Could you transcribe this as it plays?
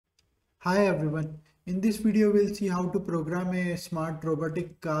Hi everyone, in this video we'll see how to program a smart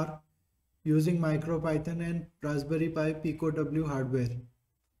robotic car using MicroPython and Raspberry Pi Pico W hardware.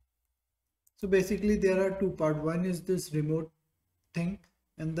 So basically there are two parts. One is this remote thing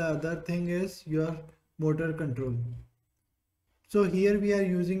and the other thing is your motor control. So here we are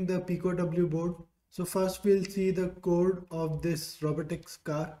using the Pico W board. So first we'll see the code of this robotics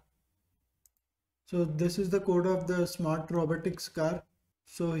car. So this is the code of the smart robotics car.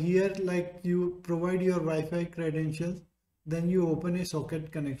 So here like you provide your Wi-Fi credentials, then you open a socket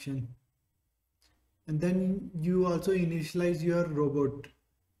connection and then you also initialize your robot,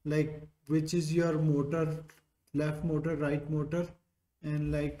 like which is your motor, left motor, right motor,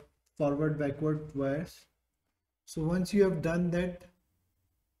 and like forward backward wires. So once you have done that,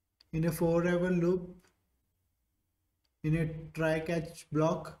 in a forever loop, in a try catch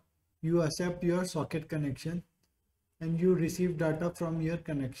block, you accept your socket connection and you receive data from your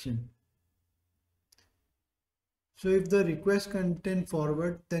connection. So if the request contain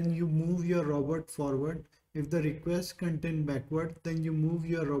forward, then you move your robot forward. If the request contain backward, then you move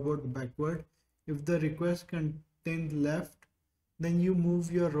your robot backward. If the request contain left, then you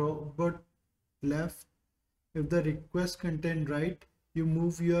move your robot left. If the request contain right, you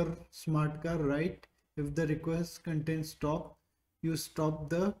move your smart car right. If the request contains stop, you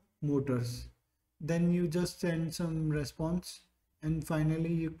stop the motors. Then you just send some response and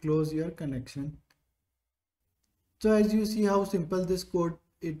finally you close your connection. So as you see how simple this code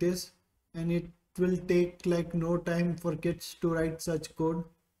it is, and it will take like no time for kids to write such code,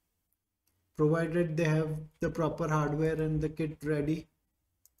 provided they have the proper hardware and the kit ready.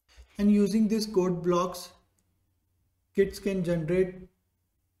 And using these code blocks, kids can generate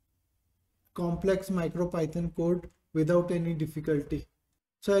complex MicroPython code without any difficulty.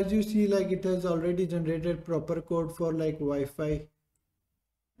 So as you see, like it has already generated proper code for like Wi-Fi,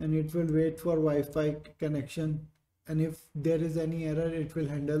 and it will wait for Wi-Fi connection, and if there is any error it will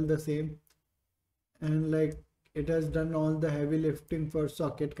handle the same, and like it has done all the heavy lifting for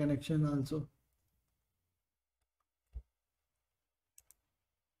socket connection also.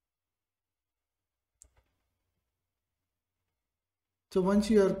 So once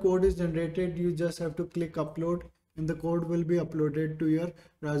your code is generated, you just have to click upload and the code will be uploaded to your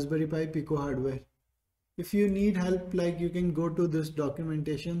Raspberry Pi Pico hardware. If you need help, like you can go to this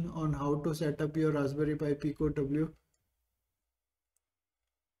documentation on how to set up your Raspberry Pi Pico W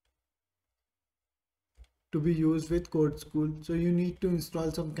to be used with CodeSkool. So you need to install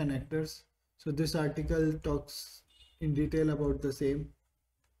some connectors. So this article talks in detail about the same.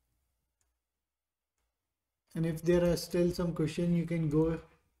 And if there are still some questions, you can go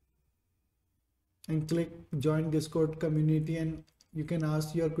and click join Discord community and you can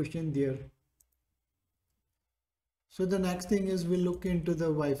ask your question there. So the next thing is we'll look into the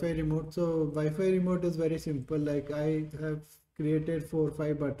Wi-Fi remote. So Wi-Fi remote is very simple. Like I have created 4 or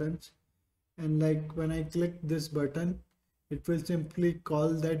 5 buttons, and like when I click this button, it will simply call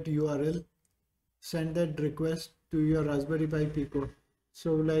that URL, send that request to your Raspberry Pi Pico.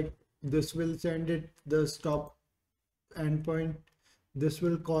 So like this will send it the stop endpoint, this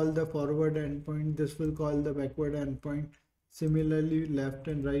will call the forward endpoint, this will call the backward endpoint. Similarly, left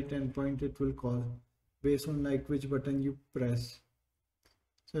and right endpoint it will call based on like which button you press.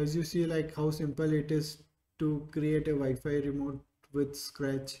 So as you see like how simple it is to create a Wi-Fi remote with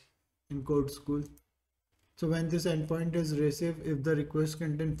Scratch in CodeSkool. So when this endpoint is received, if the request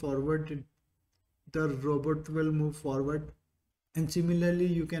contain forward, the robot will move forward. And similarly,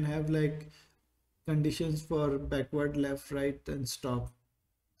 you can have like conditions for backward, left, right, and stop.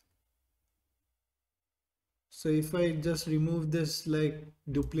 So if I just remove this like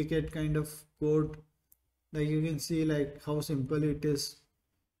duplicate kind of code, like you can see like how simple it is.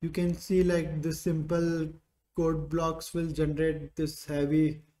 You can see like this simple code blocks will generate this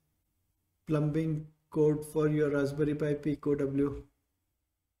heavy plumbing code for your Raspberry Pi Pico W.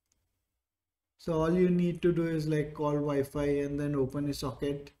 So all you need to do is like call Wi-Fi and then open a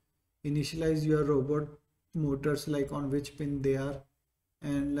socket, initialize your robot motors like on which pin they are,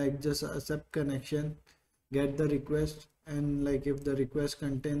 and like just accept connection, get the request, and like if the request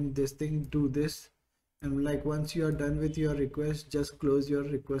contain this thing, do this, and like once you are done with your request, just close your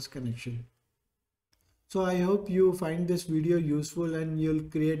request connection. So I hope you find this video useful and you'll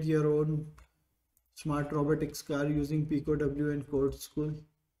create your own smart robotics car using Pico W and CodeSkool.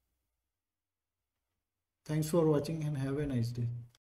 Thanks for watching and have a nice day.